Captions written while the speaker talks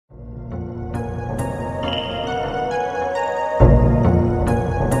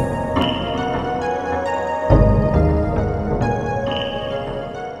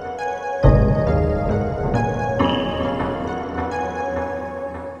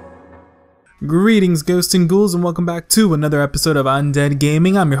Greetings, ghosts and ghouls, and welcome back to another episode of Undead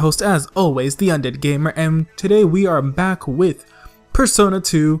Gaming. I'm your host, as always, the Undead Gamer, and today we are back with Persona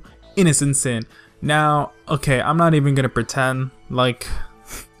 2 Innocent Sin. Now, okay, I'm not even gonna pretend like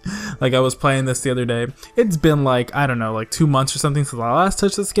I was playing this the other day. It's been like, I don't know, like 2 months or something since I last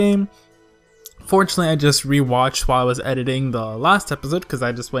touched this game. Fortunately, I just rewatched while I was editing the last episode because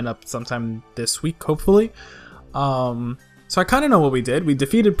I just went up sometime this week, hopefully. So I kind of know what we did. We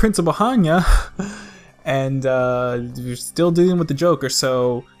defeated Principal Hanya, and we're still dealing with the Joker,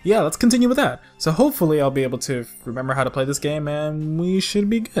 so yeah, let's continue with that. So hopefully I'll be able to remember how to play this game, and we should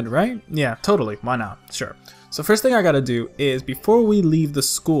be good, right? Yeah, totally. Why not? Sure. So first thing I gotta do is, before we leave the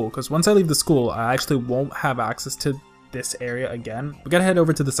school, because once I leave the school, I actually won't have access to this area again. We gotta head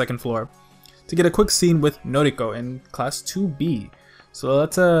over to the second floor to get a quick scene with Noriko in Class 2B. So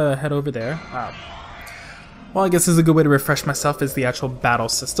let's head over there. Well, I guess this is a good way to refresh myself is the actual battle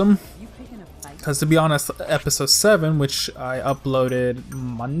system. Because to be honest, episode 7, which I uploaded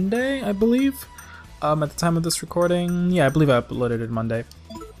Monday, I believe, at the time of this recording. Yeah, I believe I uploaded it Monday.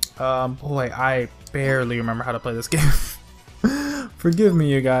 Boy, I barely remember how to play this game. Forgive me,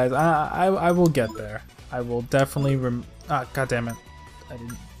 you guys. I will get there. I will definitely God damn it.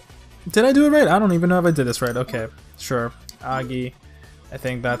 Did I do it right? I don't even know if I did this right. Okay, sure. Agi, I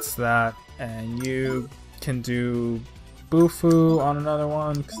think that's that. And you can do Bufu on another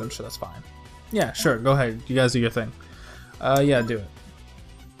one, because I'm sure that's fine. Yeah, sure, go ahead. You guys do your thing. Yeah, do it.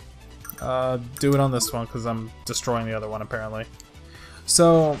 Do it on this one, because I'm destroying the other one, apparently.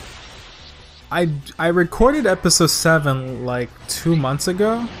 So, I recorded episode 7, like, 2 months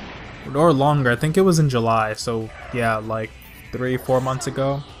ago? Or longer. I think it was in July, so yeah, like 3-4 months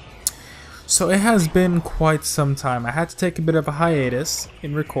ago. So it has been quite some time. I had to take a bit of a hiatus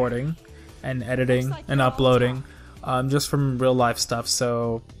in recording and editing and uploading, just from real life stuff,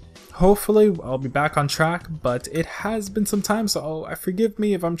 so hopefully I'll be back on track, but it has been some time, so forgive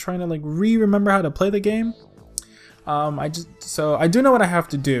me if I'm trying to like remember how to play the game. I do know what I have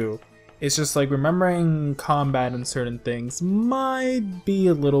to do. It's just like remembering combat and certain things might be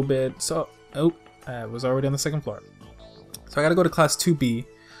a little bit, so I was already on the second floor. So I gotta go to Class 2B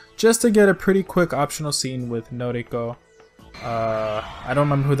just to get a pretty quick optional scene with Noriko. I don't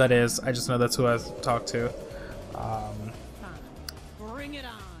remember who that is. I just know that's who I talked to. Bring it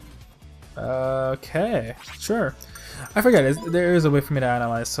on. Okay, sure. I forget. There is a way for me to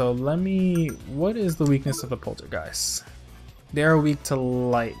analyze. So let me. What is the weakness of the poltergeist? They are weak to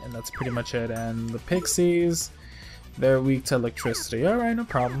light, and that's pretty much it. And the pixies, they're weak to electricity. All right, no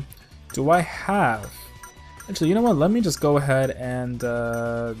problem. Do I have? Actually, you know what? Let me just go ahead and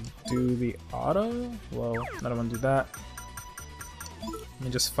do the auto. Well, I don't want to do that. Let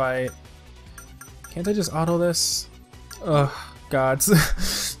me just fight. Can't I just auto this? Ugh, gods.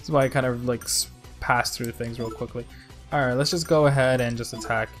 That's why I kind of like pass through things real quickly. Alright, let's just go ahead and just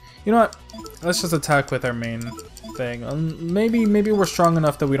attack. You know what? Let's just attack with our main thing. Maybe we're strong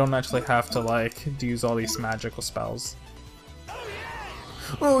enough that we don't actually have to like use all these magical spells.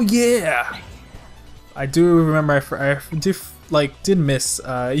 Oh yeah! I do remember I did miss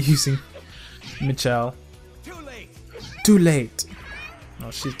using Michelle. Too late. Oh,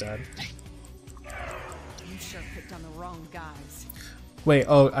 she's dead. You sure picked on the wrong guys. Wait,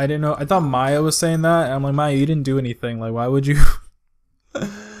 oh, I didn't know. I thought Maya was saying that. And I'm like, Maya, you didn't do anything. Like, why would you?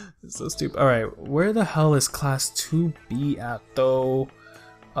 It's so stupid. Alright, where the hell is Class 2B at, though?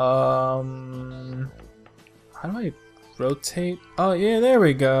 How do I rotate? Oh, yeah, there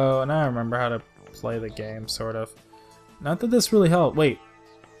we go. Now I remember how to play the game, sort of. Not that this really helped. Wait,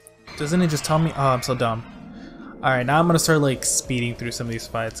 doesn't it just tell me? Oh, I'm so dumb. Alright, now I'm gonna start like speeding through some of these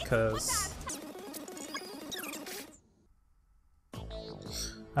fights, cause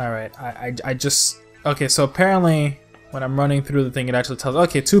alright, I just okay, so apparently when I'm running through the thing it actually tells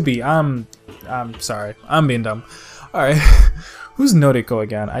okay, 2B, I'm sorry, I'm being dumb. Alright. Who's Noriko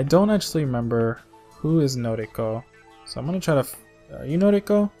again? I don't actually remember who is Noriko. So I'm gonna try to are you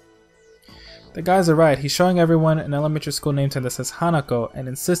Noriko? The guys are right, he's showing everyone an elementary school name tag that says Hanako and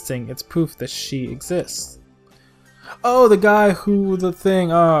insisting it's proof that she exists. Oh, the guy who the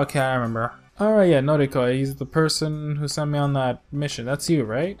thing. Oh, okay, I remember. Alright, yeah, Noriko. He's the person who sent me on that mission. That's you,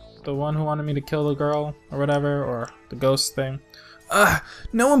 right? The one who wanted me to kill the girl or whatever, or the ghost thing.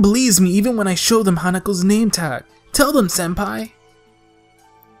 No one believes me even when I show them Hanako's name tag. Tell them, senpai.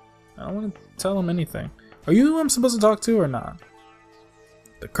 I don't want to tell them anything. Are you who I'm supposed to talk to or not?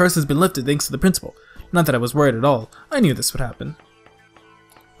 The curse has been lifted thanks to the principal. Not that I was worried at all. I knew this would happen.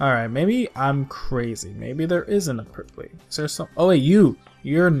 Alright, maybe I'm crazy. Maybe there isn't a wait, is there some? Oh wait,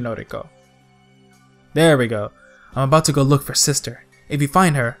 you're Noriko. There we go. I'm about to go look for sister. If you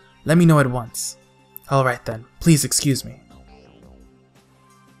find her, Let me know at once. Alright then, please excuse me.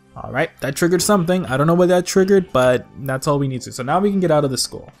 Alright, that triggered something. I don't know what that triggered, but that's all we need to. So now we can get out of the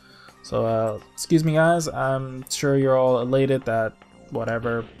school. So, excuse me guys, I'm sure you're all elated that,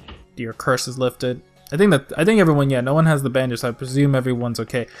 whatever, your curse is lifted. I think everyone, yeah, no one has the bandage, so I presume everyone's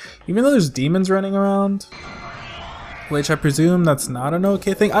okay. Even though there's demons running around, which I presume that's not an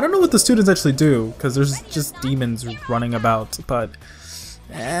okay thing. I don't know what the students actually do, because there's just demons running about, but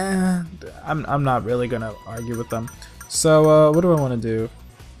I'm not really gonna argue with them. So, what do I want to do?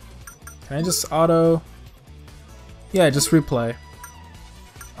 Can I just auto? Yeah, just replay.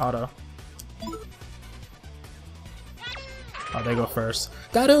 Auto. Oh, they go first.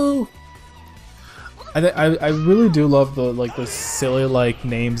 Garu! I really do love the silly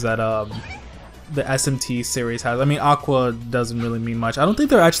names that the SMT series has. I mean, Aqua doesn't really mean much. I don't think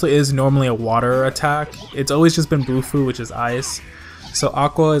there actually is normally a water attack. It's always just been Bufu, which is ice. So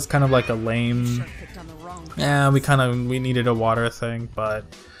Aqua is kind of like a lame. Yeah, we needed a water thing, but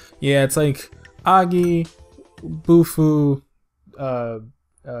yeah, it's like Agi, Bufu,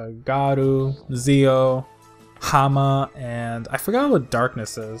 Garu, Zio, Hama, and I forgot what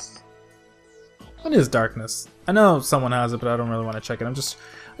darkness is. What is darkness? I know someone has it, but I don't really want to check it. I just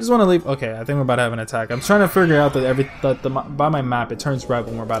want to leave. Okay, I think we're about to have an attack. I'm trying to figure out that by my map it turns red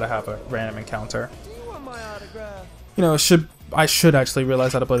when we're about to have a random encounter. You know, I should actually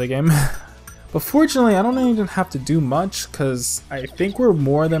realize how to play the game. But fortunately, I don't even have to do much because I think we're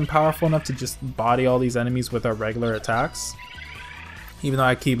more than powerful enough to just body all these enemies with our regular attacks. Even though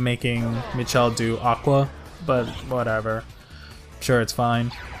I keep making Michelle do Aqua, but whatever. Sure, it's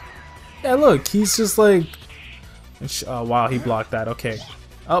fine. Yeah, look, he's just like... Oh, wow, he blocked that. Okay.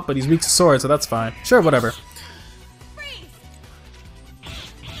 Oh, but he's weak to sword, so that's fine. Sure, whatever.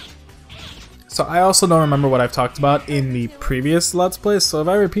 So I also don't remember what I've talked about in the previous Let's Plays, so if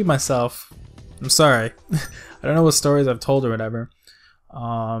I repeat myself, I'm sorry. I don't know what stories I've told or whatever.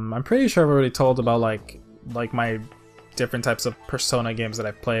 I'm pretty sure I've already told about like my different types of Persona games that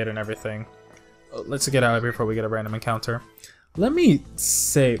I've played and everything. Let's get out of here before we get a random encounter. Let me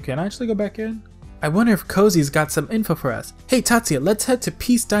save. Can I actually go back in? I wonder if Cozy's got some info for us. Hey Tatsuya, let's head to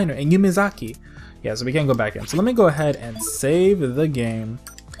Peace Diner in Yumizaki. Yeah, so we can't go back in. So let me go ahead and save the game.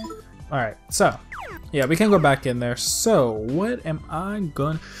 Alright, so yeah, we can go back in there. So what am I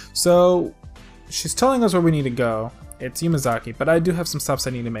going? So she's telling us where we need to go. It's Yumizaki, but I do have some stops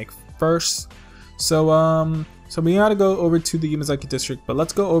I need to make first. So we gotta go over to the Yumizaki district, but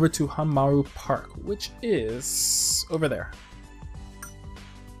let's go over to Hamaru Park, which is over there.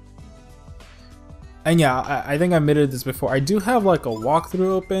 And yeah, I think I admitted this before. I do have like a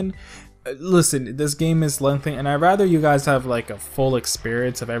walkthrough open. Listen, this game is lengthy, and I'd rather you guys have like a full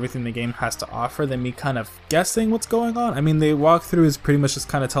experience of everything the game has to offer than me kind of guessing what's going on. I mean, the walkthrough is pretty much just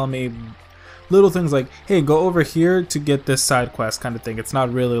kind of telling me little things like, hey, go over here to get this side quest kind of thing. It's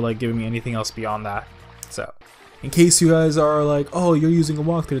not really like giving me anything else beyond that. So, in case you guys are like, oh, you're using a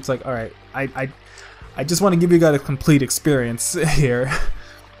walkthrough, it's like, alright, I just want to give you guys a complete experience here.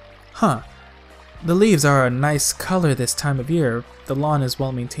 Huh. The leaves are a nice color this time of year. The lawn is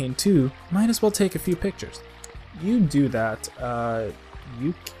well maintained too. Might as well take a few pictures. You do that.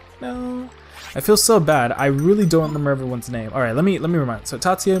 No. I feel so bad. I really don't remember everyone's name. Alright, let me remind. So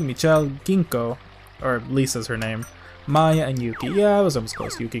Tatsuya, Michelle, Ginko, or Lisa's her name, Maya, and Yuki. Yeah, I was almost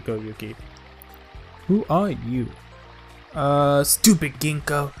close. Yukiko, Yuki. Who are you? Stupid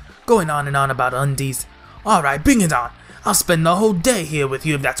Ginko. Going on and on about undies. Alright, bring it on. I'll spend the whole day here with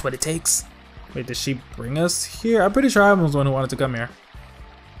you if that's what it takes. Wait, did she bring us here? I'm pretty sure I was the one who wanted to come here.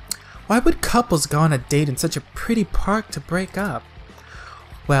 Why would couples go on a date in such a pretty park to break up?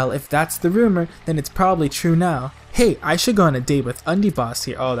 Well, if that's the rumor, then it's probably true now. Hey, I should go on a date with Undie Boss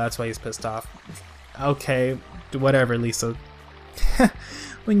here. Oh, that's why he's pissed off. Okay, whatever, Lisa.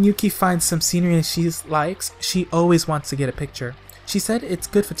 When Yuki finds some scenery she likes, she always wants to get a picture. She said it's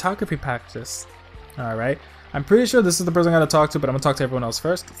good photography practice. Alright, I'm pretty sure this is the person I gotta talk to, but I'm gonna talk to everyone else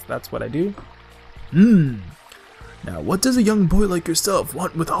first, because that's what I do. Now what does a young boy like yourself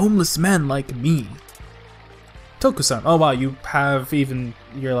want with a homeless man like me? Toku-san. Oh wow, you have even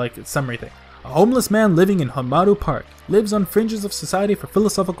your like summary thing. A homeless man living in Hamaru Park, lives on fringes of society for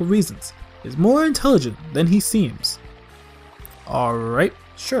philosophical reasons, is more intelligent than he seems. Alright,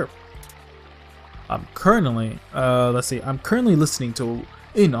 sure. I'm currently listening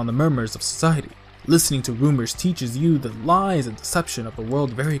in on the murmurs of society. Listening to rumors teaches you the lies and deception of the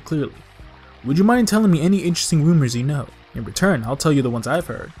world very clearly. Would you mind telling me any interesting rumors you know? In return, I'll tell you the ones I've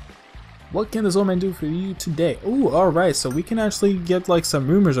heard. What can this old man do for you today? Ooh, alright, so we can actually get like some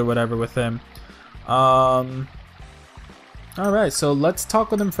rumors or whatever with him. Alright, so let's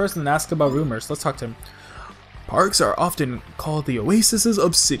talk with him first and ask about rumors. Let's talk to him. Parks are often called the oases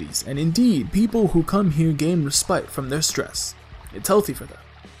of cities, and indeed, people who come here gain respite from their stress. It's healthy for them.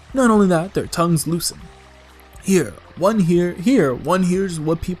 Not only that, their tongues loosen. Here, one hears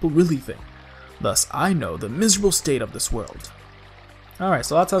what people really think. Thus, I know the miserable state of this world. Alright,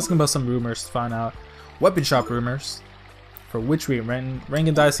 so let's ask him about some rumors to find out. Weapon shop rumors. For which we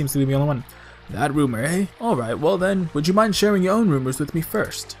Rangandai seems to be the only one. That rumor, eh? Alright, well then, would you mind sharing your own rumors with me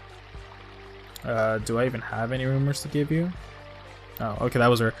first? Do I even have any rumors to give you? Oh, okay, that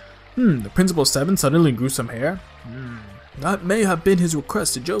was her. The Principal 7 suddenly grew some hair? That may have been his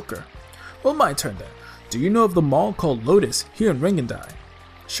request to Joker. Well, my turn then. Do you know of the mall called Lotus here in Rangandai?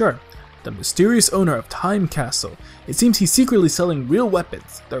 Sure. The mysterious owner of Time Castle. It seems he's secretly selling real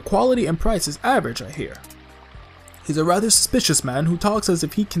weapons. Their quality and price is average, I hear. He's a rather suspicious man who talks as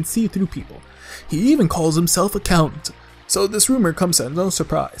if he can see through people. He even calls himself accountant. So this rumor comes as no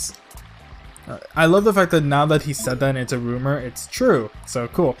surprise. I love the fact that now that he said that and it's a rumor, it's true. So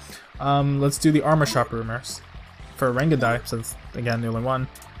cool. Let's do the armor shop rumors. For Rangandai, since again the only one.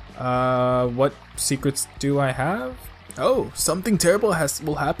 What secrets do I have? Oh, something terrible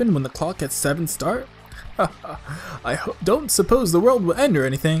will happen when the clock at 7 start? Don't suppose the world will end or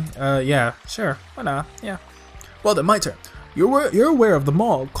anything. Yeah, sure, why not, yeah. Well then, my turn. You're aware of the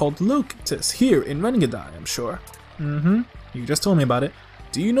mall called Lotus here in Rangandai, I'm sure. You just told me about it.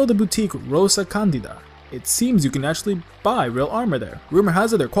 Do you know the boutique Rosa Candida? It seems you can actually buy real armor there. Rumor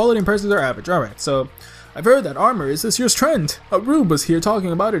has it their quality and prices are average. Alright, so I've heard that armor is this year's trend. A rube was here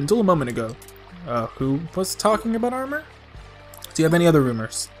talking about it until a moment ago. Who was talking about armor? Do you have any other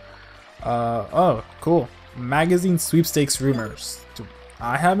rumors? Oh, cool. Magazine sweepstakes rumors. Do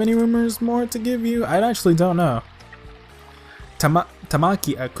I have any rumors more to give you? I actually don't know.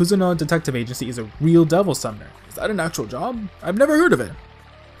 Tamaki at Kuzuno Detective Agency is a real devil summoner. Is that an actual job? I've never heard of it.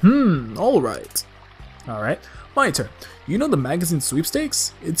 Alright. Alright, my turn. You know the magazine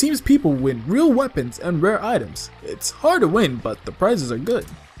sweepstakes? It seems people win real weapons and rare items. It's hard to win, but the prizes are good.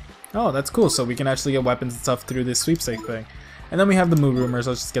 Oh, that's cool. So we can actually get weapons and stuff through this sweepstake thing. And then we have the move rumors.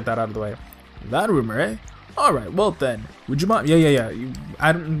 Let's just get that out of the way. That rumor, eh? Alright, well then. Would you mind? Yeah.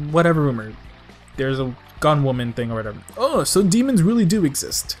 Whatever rumor. There's a gun woman thing or whatever. Oh, so demons really do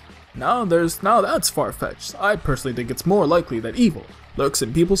exist. Now that's far-fetched. I personally think it's more likely that evil lurks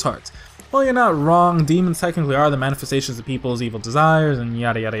in people's hearts. Well, you're not wrong. Demons technically are the manifestations of people's evil desires and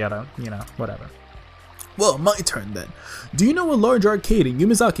yada yada yada. You know, whatever. Well, my turn then. Do you know a large arcade in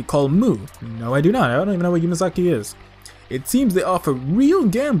Yumazaki called Mu? No, I do not. I don't even know what Yumazaki is. It seems they offer real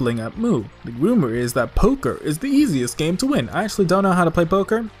gambling at Mu. The rumor is that poker is the easiest game to win. I actually don't know how to play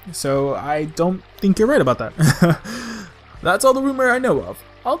poker, so I don't think you're right about that. That's all the rumor I know of.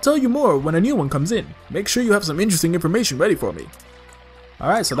 I'll tell you more when a new one comes in. Make sure you have some interesting information ready for me.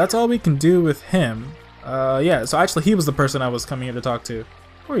 Alright, so that's all we can do with him. Yeah, so actually he was the person I was coming here to talk to.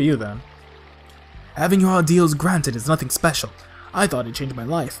 Who are you then? Having your ideals granted is nothing special. I thought it changed my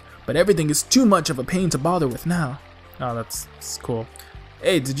life, but everything is too much of a pain to bother with now. Oh, that's cool.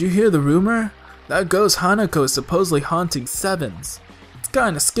 Hey, did you hear the rumor? That ghost Hanako is supposedly haunting sevens. It's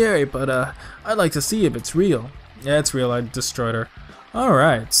kinda scary, but I'd like to see if it's real. Yeah, it's real. I destroyed her.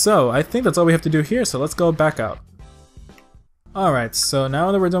 Alright, so I think that's all we have to do here, so let's go back out. Alright, so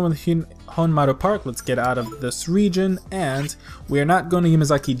now that we're done with Honmaru Park, let's get out of this region, and we are not going to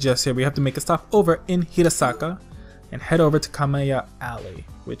Yumazaki just yet. We have to make a stop over in Hirasaka and head over to Kamaya Alley,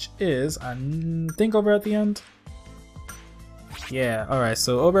 which is, I think, over at the end? Yeah, alright,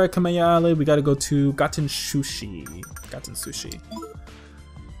 so over at Kamaya Alley, we gotta go to Gaten Sushi. Gaten Sushi.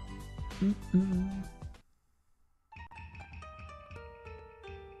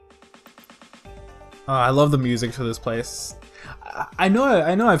 Oh, I love the music for this place. I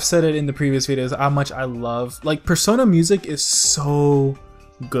know I've said it in the previous videos how much I love, like, Persona music is so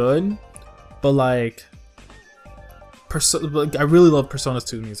good, but like I really love Persona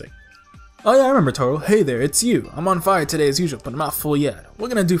 2 music. Oh yeah, I remember, Toro. Hey there, it's you. I'm on fire today as usual, but I'm not full yet. What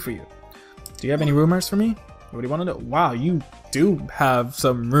can I do for you? Do you have any rumors for me? What do you want to know? Wow, you do have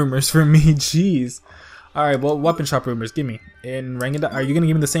some rumors for me, jeez. Alright, well, weapon shop rumors, give me. In Ranganda, are you gonna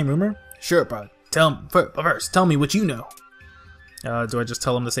give me the same rumor? Sure, bro. First, tell me what you know. Do I just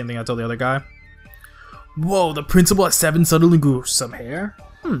tell him the same thing I told the other guy? Whoa, the principal at 7 suddenly grew some hair?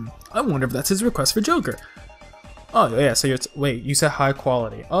 I wonder if that's his request for Joker. Oh yeah, so wait, you said high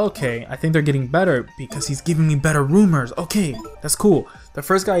quality. Okay, I think they're getting better because he's giving me better rumors. Okay, that's cool. The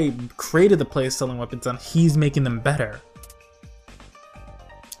first guy created the place selling weapons and he's making them better.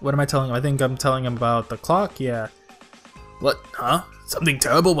 What am I telling him? I think I'm telling him about the clock, yeah. What, huh? Something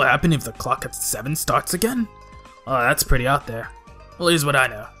terrible will happen if the clock at 7 starts again? Oh, that's pretty out there. Well, here's what I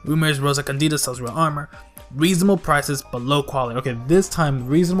know. Rumors Rosa Candida sells real armor. Reasonable prices, but low quality. Okay, this time,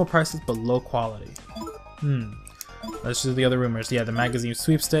 reasonable prices, but low quality. Let's do the other rumors. Yeah, the magazine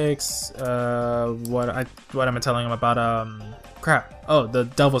sweepstakes. What am I telling him about? Crap. Oh, the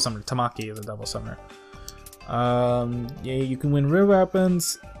Devil Summoner. Tamaki is a Devil Summoner. Yeah, you can win rare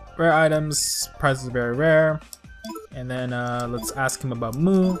weapons, rare items, prizes very rare. And then let's ask him about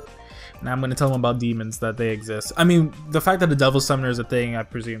Moo. And I'm gonna tell him about demons, that they exist. I mean, the fact that the Devil Summoner is a thing, I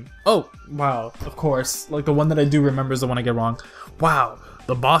presume. Oh, wow, of course. Like, the one that I do remember is the one I get wrong. Wow,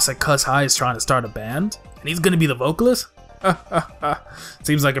 the boss at Cuss High is trying to start a band? And he's gonna be the vocalist?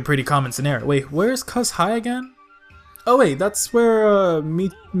 Seems like a pretty common scenario. Wait, where's Cuss High again? Oh wait, that's where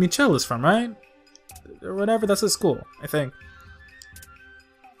Michelle is from, right? Or whatever, that's his school, I think.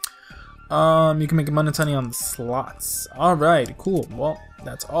 You can make money on the slots. Alright, cool. Well,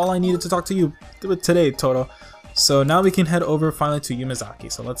 that's all I needed to talk to you with today, Toto. So now we can head over finally to Yumazaki.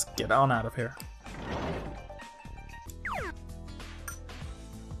 So let's get on out of here.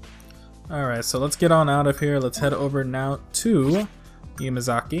 Alright, so let's get on out of here. Let's head over now to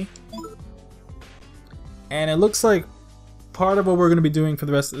Yumazaki. And it looks like part of what we're going to be doing for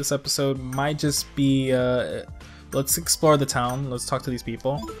the rest of this episode might just be, let's explore the town. Let's talk to these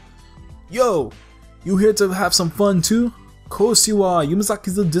people. Yo, you here to have some fun too? Course you are.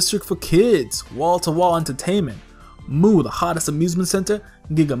 Yumazaki's the district for kids. Wall-to-wall entertainment. Moo, the hottest amusement center.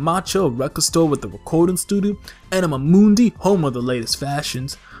 Giga Macho, a record store with a recording studio. Anima Mundi, home of the latest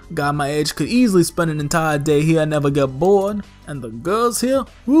fashions. Guy my age could easily spend an entire day here and never get bored. And the girls here?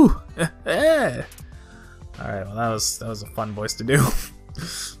 Woo! Alright, well that was a fun voice to do.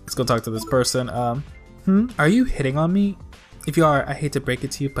 Let's go talk to this person. Are you hitting on me? If you are, I hate to break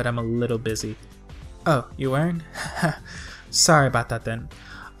it to you, but I'm a little busy. Oh, you weren't? Sorry about that then.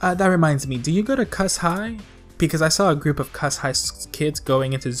 That reminds me, do you go to Cuss High? Because I saw a group of Cuss High kids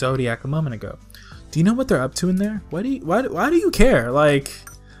going into Zodiac a moment ago. Do you know what they're up to in there? Why do you care? Like,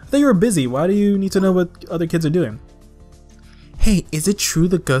 I thought you were busy. Why do you need to know what other kids are doing? Hey, is it true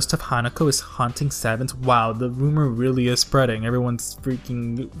the ghost of Hanako is haunting 7th? Wow, the rumor really is spreading. Everyone's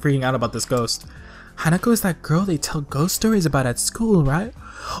freaking out about this ghost. Hanako is that girl they tell ghost stories about at school, right?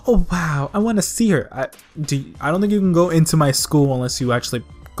 Oh wow, I want to see her. I don't think you can go into my school unless you actually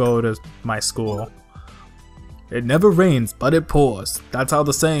go to my school. It never rains, but it pours. That's how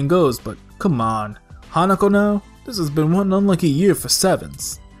the saying goes, but come on. Hanako now? This has been one unlucky year for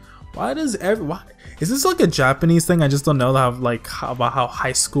 7s. Why is this like a Japanese thing? I just don't know about how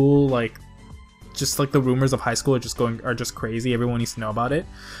high school, like, just like the rumors of high school are just crazy. Everyone needs to know about it.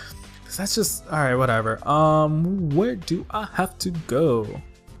 That's just, alright, whatever. Where do I have to go?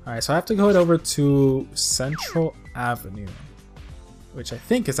 Alright, so I have to go over to Central Avenue, which I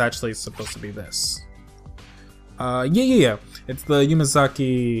think is actually supposed to be this. Yeah. It's the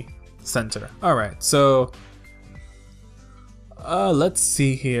Yumazaki Center. Alright, so, let's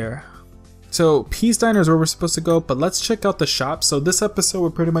see here. So, Peace Diner is where we're supposed to go, but let's check out the shop. So this episode, we're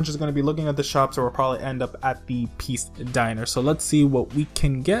pretty much just going to be looking at the shops, or we'll probably end up at the Peace Diner. So let's see what we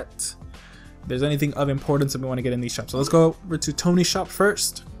can get. If there's anything of importance that we want to get in these shops. So let's go over to Tony's shop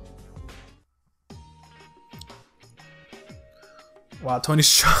first. Wow, Tony's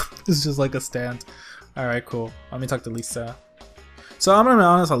shop is just like a stand. Alright, cool. Let me talk to Lisa. So I'm gonna be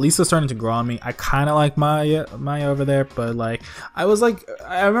honest, Lisa's starting to grow on me. I kind of like Maya over there, but like, I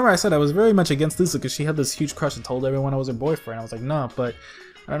remember I said I was very much against Lisa because she had this huge crush and told everyone I was her boyfriend. I was like, no, but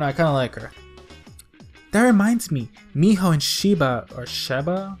I don't know, I kind of like her. That reminds me, Miho and Sheba, or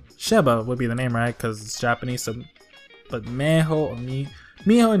Sheba would be the name, right? Because it's Japanese, so, but Miho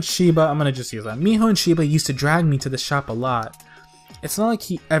and Sheba, I'm gonna just use that. Miho and Sheba used to drag me to the shop a lot. It's not like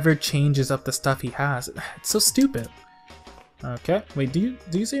he ever changes up the stuff he has. It's so stupid. Okay, wait, do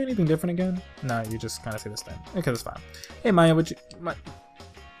you say anything different again? No, you just kind of say this thing. Okay, that's fine. Hey Maya,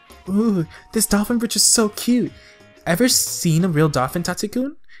 Ooh, this dolphin bridge is so cute. Ever seen a real dolphin,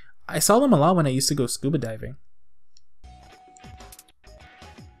 Tatsukun? I saw them a lot when I used to go scuba diving.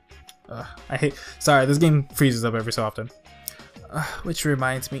 Sorry, this game freezes up every so often. Which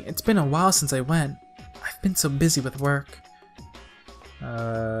reminds me, it's been a while since I went. I've been so busy with work.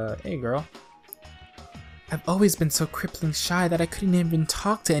 Hey girl. I've always been so crippling shy that I couldn't even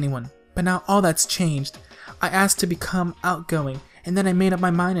talk to anyone, but now all that's changed. I asked to become outgoing, and then I made up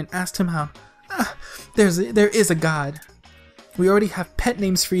my mind and asked him how. There is a God. We already have pet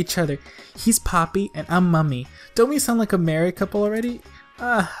names for each other. He's Poppy and I'm Mummy. Don't we sound like a married couple already?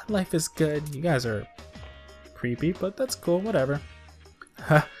 Life is good. You guys are creepy, but that's cool, whatever.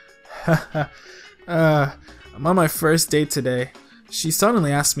 I'm on my first date today. She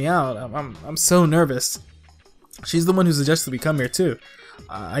suddenly asked me out. I'm so nervous. She's the one who suggested we come here too.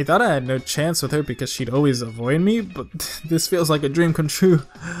 I thought I had no chance with her because she'd always avoid me, but this feels like a dream come true.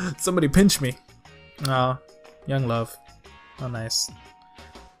 Somebody pinch me. Oh, young love. Oh, nice.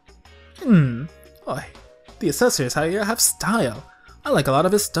 Oh, the accessories here have style. I like a lot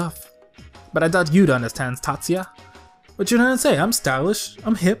of his stuff. But I doubt you'd understand, Tatsuya. What you trying to say? I'm stylish.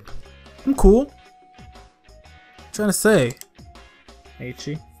 I'm hip. I'm cool. What you trying to say?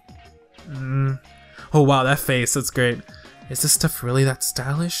 Aichi. Oh wow, that face. That's great. Is this stuff really that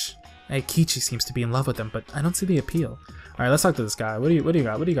stylish? Kichi seems to be in love with them, but I don't see the appeal. Alright, let's talk to this guy. What do you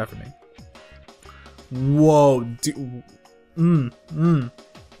got? What do you got for me? Whoa, dude.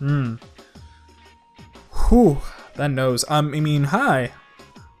 Whew, that nose. I mean, hi.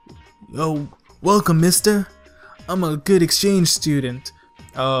 Oh, welcome, mister. I'm a good exchange student.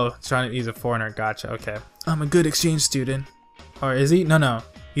 Oh, he's a foreigner. Gotcha, okay. I'm a good exchange student. Or is he? No.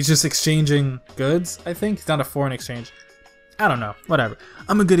 He's just exchanging goods, I think. He's not a foreign exchange. I don't know. Whatever.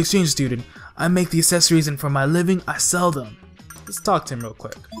 I'm a good exchange student. I make the accessories and for my living, I sell them. Let's talk to him real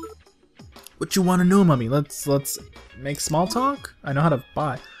quick. What you want to know, mummy? Let's make small talk? I know how to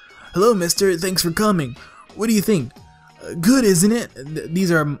buy. Hello, mister. Thanks for coming. What do you think? Good, isn't it?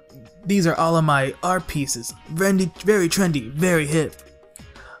 These are all of my art pieces. Very trendy, very hip.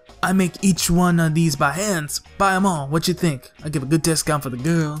 I make each one of these by hands. Buy them all. What you think? I give a good discount for the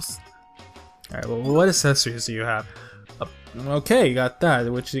girls. Alright, well, what accessories do you have? Okay, you got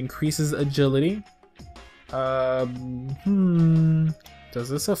that, which increases agility. Does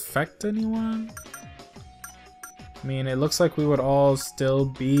this affect anyone? I mean, it looks like we would all still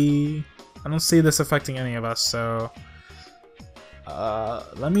be... I don't see this affecting any of us, so...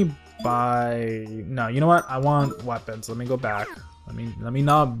 let me buy... No, you know what? I want weapons. Let me go back. Let me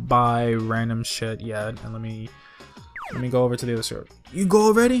not buy random shit yet, and let me go over to the other store. You go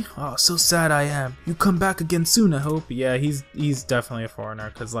already? Oh, so sad I am. You come back again soon, I hope. Yeah, he's definitely a foreigner,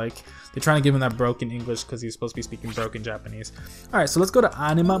 because like they're trying to give him that broken English because he's supposed to be speaking broken Japanese. All right, so let's go to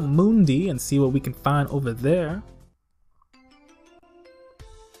Anima Mundi and see what we can find over there.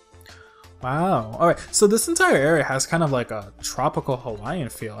 Wow. All right, so this entire area has kind of like a tropical Hawaiian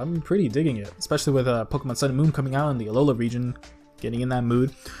feel. I'm pretty digging it, especially with Pokemon Sun and Moon coming out in the Alola region. Getting in that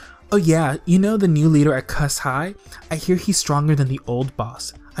mood. Oh yeah, you know the new leader at Cuss High? I hear he's stronger than the old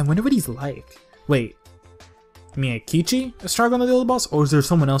boss. I wonder what he's like. Wait, you mean Akichi is stronger than the old boss? Or is there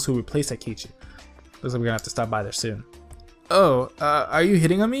someone else who replaced Akichi? Looks like we're gonna have to stop by there soon. Oh, are you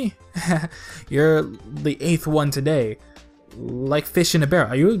hitting on me? You're the 8th one today. Like fish in a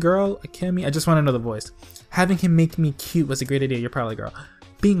barrel. Are you a girl, Akemi? I just want to know the voice. Having him make me cute was a great idea. You're probably a girl.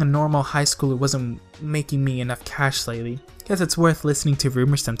 Being a normal high schooler wasn't making me enough cash lately. Guess it's worth listening to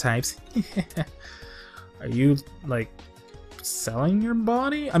rumors sometimes. Are you, like, selling your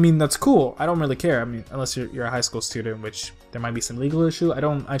body? I mean, that's cool. I don't really care. I mean, unless you're a high school student, which there might be some legal issue. I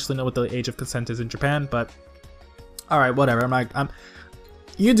don't actually know what the age of consent is in Japan, but... Alright, whatever.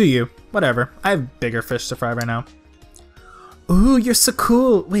 You do you. Whatever. I have bigger fish to fry right now. Ooh, you're so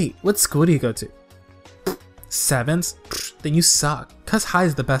cool. Wait, what school do you go to? 7th? Then you suck. Cuss High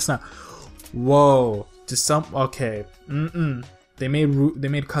is the best now. Whoa. Okay. They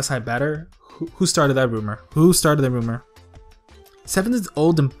made Cuss High better? Who started that rumor? Who started the rumor? 7th is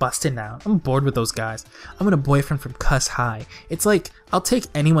old and busted now. I'm bored with those guys. I want a boyfriend from Cuss High. It's like, I'll take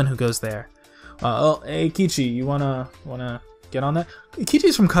anyone who goes there. Oh, hey Kichi, you wanna get on that?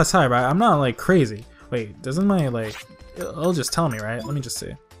 Kichi's from Cuss High, right? I'm not like crazy. Wait, doesn't my like... It'll just tell me, right? Let me just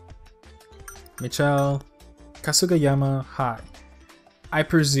see. Michelle Kasugayama High. I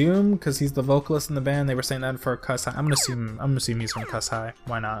presume because he's the vocalist in the band, they were saying that for Cuss High. I'm gonna assume he's from Cuss High.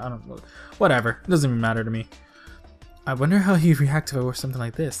 Why not? I don't know. Whatever. It doesn't even matter to me. I wonder how he'd react if I wore something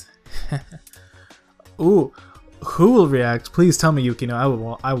like this. Ooh, who will react? Please tell me,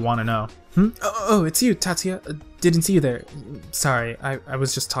 Yukino. I want to know. Oh, it's you, Tatsuya. Didn't see you there. Sorry, I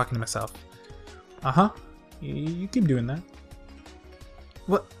was just talking to myself. You keep doing that.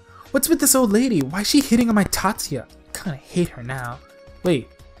 What's with this old lady? Why is she hitting on my Tatsuya? I kinda hate her now. Wait,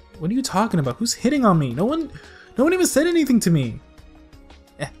 what are you talking about? Who's hitting on me? No one even said anything to me.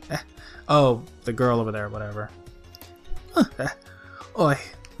 Oh, the girl over there, whatever. Oi,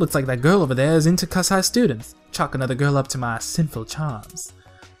 looks like that girl over there is into Cuss High students. Chalk another girl up to my sinful charms.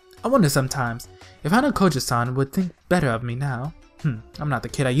 I wonder sometimes if Hana Koja-san would think better of me now. I'm not the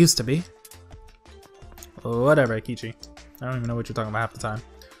kid I used to be. Whatever, Akichi. I don't even know what you're talking about half the time.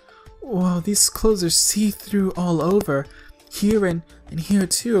 Whoa, these clothes are see-through all over. Here and here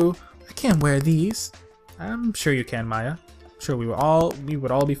too. I can't wear these. I'm sure you can, Maya. I'm sure we would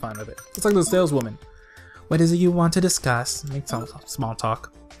all be fine with it. It's like the saleswoman. What is it you want to discuss? Make some small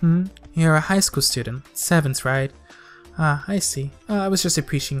talk. You're a high school student. 7th, right? Ah, I see. I was just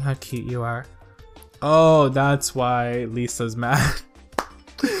appreciating how cute you are. Oh, that's why Lisa's mad.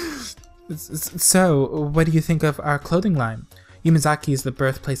 So, what do you think of our clothing line? Yamazaki is the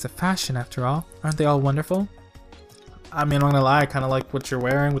birthplace of fashion, after all. Aren't they all wonderful? I mean, I'm not gonna lie, I kind of like what you're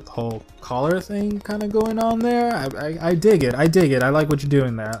wearing with the whole collar thing kind of going on there. I dig it. I dig it. I like what you're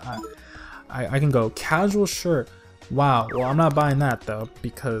doing there. I can go casual shirt. Wow. Well, I'm not buying that though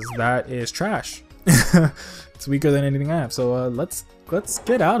because that is trash. It's weaker than anything I have. So let's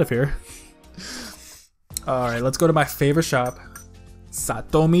get out of here. All right, let's go to my favorite shop,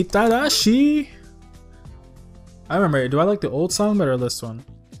 Satomi Tadashi. I remember. Do I like the old song better or this one?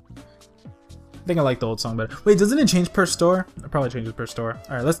 I think I like the old song better. Wait, doesn't it change per store? It probably changes per store.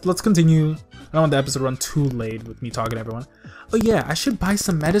 All right, let's continue. I don't want the episode to run too late with me talking to everyone. Oh yeah, I should buy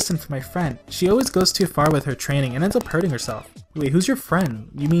some medicine for my friend. She always goes too far with her training and ends up hurting herself. Wait, who's your friend?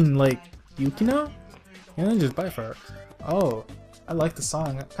 You mean like Yukino? Yeah, then just buy it for her. Oh, I like the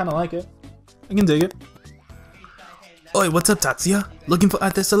song. I kind of like it. I can dig it. Oi, what's up, Tatsuya? Looking for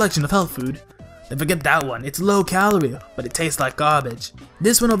at this selection of health food? Then forget that one. It's low calorie, but it tastes like garbage.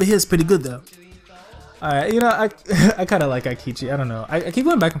 This one over here is pretty good though. Alright, you know, I kind of like Aikichi. I don't know. I keep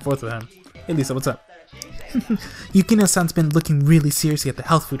going back and forth with him. Hey Lisa, what's up? Yukino-san's been looking really seriously at the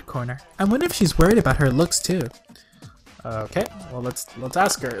health food corner. I wonder if she's worried about her looks too. Okay, well let's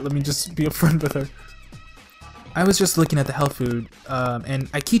ask her. Let me just be upfront with her. I was just looking at the health food, and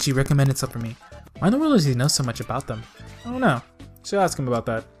Aikichi recommended some for me. Why in the world does he know so much about them? I don't know. Should ask him about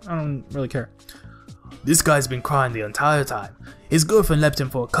that. I don't really care. This guy's been crying the entire time. His girlfriend left him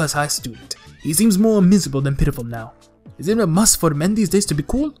for a cuss high student. He seems more miserable than pitiful now. Is it a must for men these days to be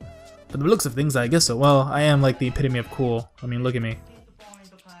cool? From the looks of things, I guess so. Well, I am like the epitome of cool. I mean, look at me.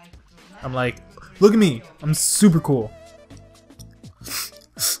 I'm like, look at me. I'm super cool.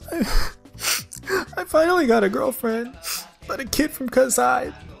 I finally got a girlfriend, but a kid from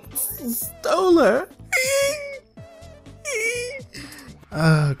Kasai stole her.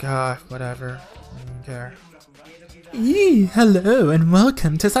 Oh god, whatever. I don't care. Hello and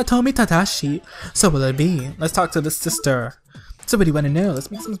welcome to Satomi Tadashi. So will it be? Let's talk to the sister. So what do you want to know?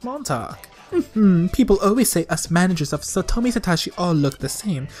 Let's make some small talk. People always say us managers of Satomi Tadashi all look the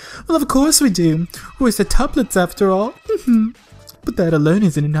same. Well, of course we do. We're septuplets after all. But that alone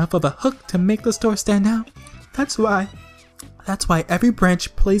isn't enough of a hook to make the store stand out. That's why every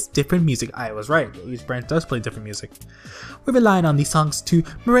branch plays different music. I was right. Each branch does play different music. We're relying on these songs to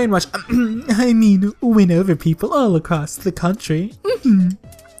brainwash, win over people all across the country.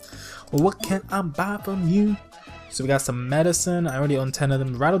 Well, what can I buy from you? So we got some medicine. I already own 10 of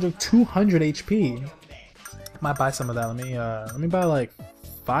them. Rattle drink 200 HP. Might buy some of that. Let me buy like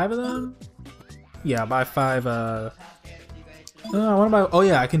 5 of them. Yeah, buy 5. I want to buy. Oh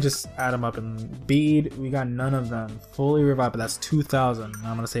yeah, I can just add them up. And bead, we got none of them. Fully revived, but that's 2,000.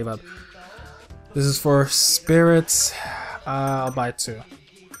 I'm gonna save up. This is for spirits. I'll buy 2.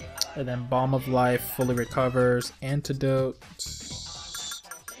 And then balm of life fully recovers. Antidote.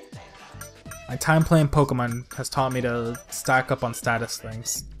 My time playing Pokemon has taught me to stack up on status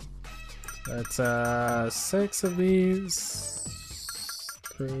things. That's 6 of these.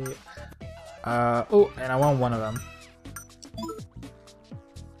 3. Oh, and I want 1 of them.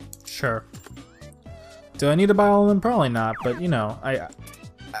 Sure. Do I need to buy all of them? Probably not, but you know,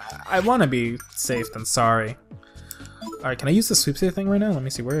 I want to be safe than sorry. Alright, can I use the sweepsay thing right now? Let me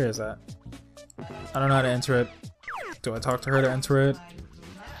see, where is that? I don't know how to enter it. Do I talk to her to enter it?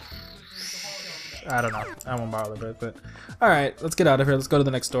 I don't know. I won't bother with it, but... Alright, let's get out of here. Let's go to the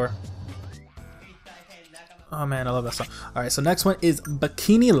next door. Oh man, I love that song. Alright, so next one is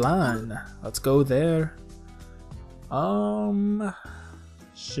Bikini Lan. Let's go there.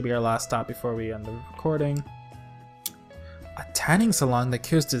 Should be our last stop before we end the recording. A tanning salon that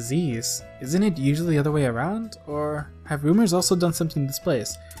cures disease. Isn't it usually the other way around? Or have rumors also done something in this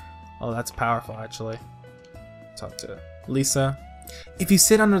place? Oh, that's powerful actually. Talk to Lisa. If you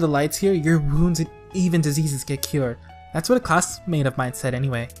sit under the lights here, your wounds and even diseases get cured. That's what a classmate of mine said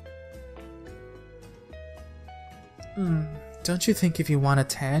anyway. Don't you think if you want a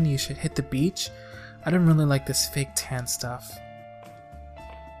tan, you should hit the beach? I don't really like this fake tan stuff.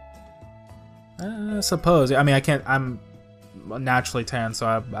 Suppose. I mean, I can't. I'm naturally tan, so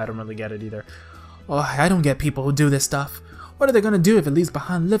I don't really get it either. Oh, I don't get people who do this stuff. What are they gonna do if it leaves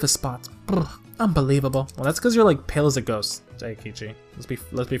behind liver spots? Brr, unbelievable. Well, that's because you're like pale as a ghost, Daikichi.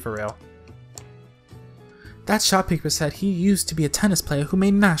 Let's be for real. That shopkeeper said he used to be a tennis player who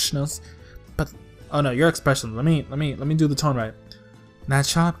made nationals, but oh no, your expression. Let me do the tone right. That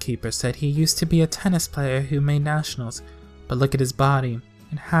shopkeeper said he used to be a tennis player who made nationals, but look at his body.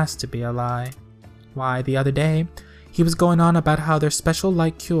 It has to be a lie. Why, the other day, he was going on about how their special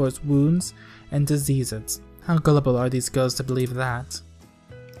light cures wounds and diseases. How gullible are these girls to believe that?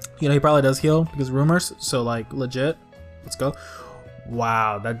 You know, he probably does heal because rumors, so like legit. Let's go.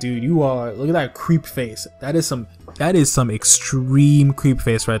 Wow, that dude, you are, look at that creep face. That is some extreme creep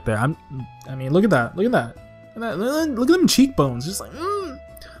face right there. I mean, look at that. Look at that. Look at them cheekbones. Just like,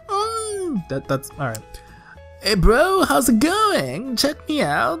 that's all right. Hey bro, how's it going? Check me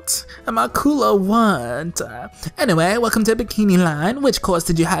out. Am I cool or what? Anyway, welcome to Bikini Line. Which course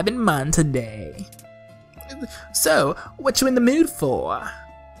did you have in mind today? So, what you in the mood for?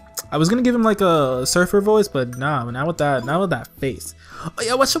 I was gonna give him like a surfer voice, but nah, not with that face. Oh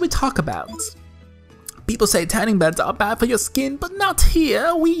yeah, what should we talk about? People say tanning beds are bad for your skin, but not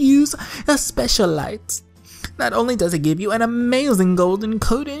here. We use a special light. Not only does it give you an amazing golden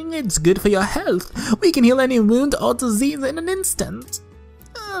coating, it's good for your health. We can heal any wound or disease in an instant.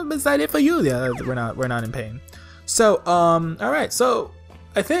 Is that it for you? Yeah, we're not in pain. So, alright, so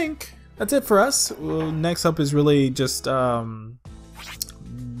I think that's it for us. Next up is really just the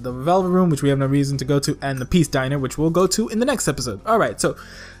Velvet Room, which we have no reason to go to, and the Peace Diner, which we'll go to in the next episode. Alright, so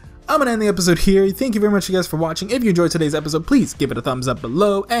I'm gonna end the episode here. Thank you very much, you guys, for watching. If you enjoyed today's episode, please give it a thumbs up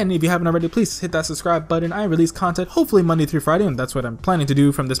below. And if you haven't already, please hit that subscribe button. I release content hopefully Monday through Friday, and that's what I'm planning to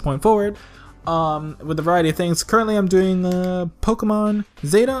do from this point forward. With a variety of things. Currently, I'm doing Pokemon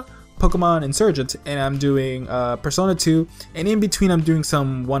Zeta, Pokemon Insurgence, and I'm doing Persona 2. And in between, I'm doing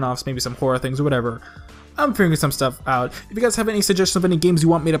some one-offs, maybe some horror things or whatever. I'm figuring some stuff out. If you guys have any suggestions of any games you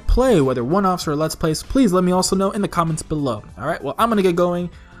want me to play, whether one-offs or let's plays, please let me also know in the comments below. Alright, well, I'm gonna get going.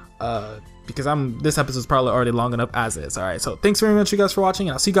 Because this episode's probably already long enough as is. Alright, so thanks very much you guys for watching,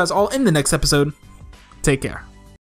 and I'll see you guys all in the next episode. Take care.